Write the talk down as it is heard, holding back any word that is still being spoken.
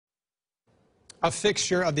A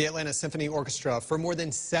fixture of the Atlanta Symphony Orchestra for more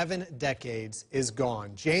than 7 decades is gone.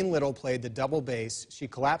 Jane Little played the double bass. She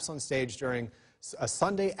collapsed on stage during a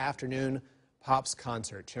Sunday afternoon Pops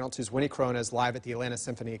concert. Channel 2's Wendy Corona is live at the Atlanta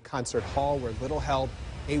Symphony Concert Hall, where Little held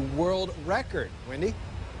a world record. Wendy?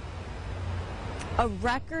 A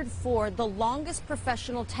record for the longest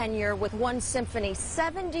professional tenure with one symphony,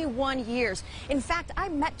 71 years. In fact, I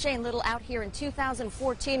met Jane Little out here in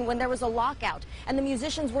 2014 when there was a lockout and the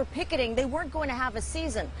musicians were picketing. They weren't going to have a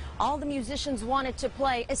season. All the musicians wanted to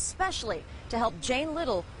play, especially to help Jane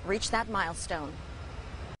Little reach that milestone.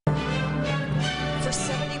 For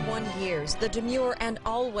 71 years, the demure and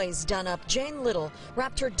always done-up Jane Little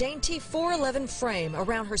wrapped her dainty 411 frame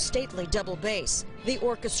around her stately double bass, the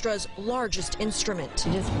orchestra's largest instrument.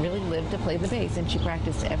 She just really lived to play the bass, and she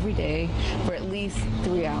practiced every day for at least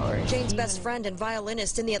 3 hours. Jane's best friend and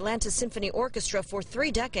violinist in the Atlanta Symphony Orchestra for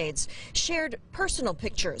 3 decades shared personal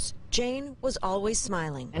pictures. Jane was always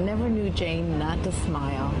smiling. I never knew Jane not to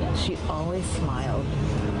smile. She always smiled.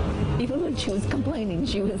 Even when she was complaining,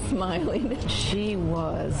 she was smiling. She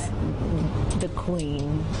was the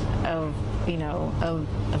queen of,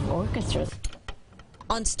 of orchestras.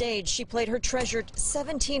 On stage, she played her treasured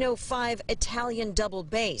 1705 Italian double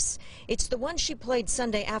bass. It's the one she played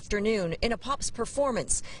Sunday afternoon in a Pops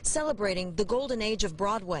performance celebrating the golden age of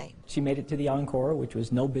Broadway. She made it to the encore, which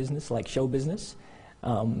was no business like show business.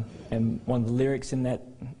 And one of the lyrics in that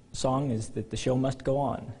song is that the show must go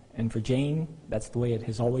on. And for Jane, that's the way it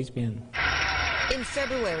has always been. In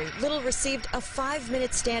February, Little received a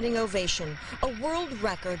 5-minute standing ovation, a world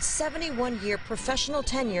record 71-year professional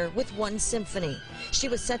tenure with one symphony. She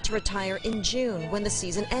was set to retire in June when the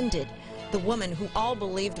season ended. The woman who all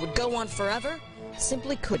believed would go on forever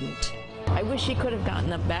simply couldn't. I wish she could have gotten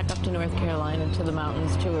back up to North Carolina, to the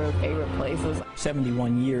mountains, to her favorite places.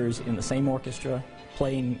 71 years in the same orchestra,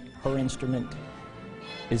 playing her instrument,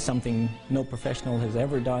 is something no professional has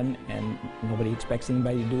ever done, and nobody expects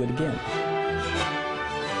anybody to do it again.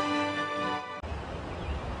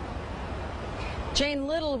 Jane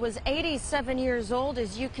Little was 87 years old.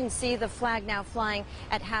 As you can see, the flag now flying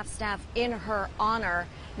at half-staff in her honor.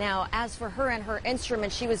 Now, as for her and her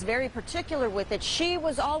instrument, she was very particular with it. She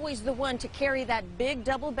was always the one to carry that big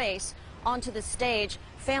double bass onto the stage.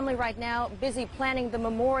 Family right now busy planning the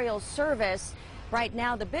memorial service. Right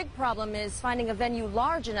now, the big problem is finding a venue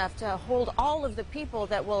large enough to hold all of the people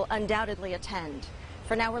that will undoubtedly attend.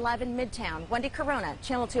 For now, we're live in Midtown. Wendy Corona,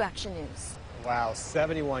 Channel 2 Action News. Wow,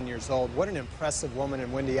 71 years old. What an impressive woman.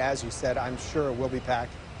 And Wendy, as you said, I'm sure will be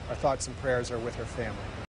packed. Our thoughts and prayers are with her family.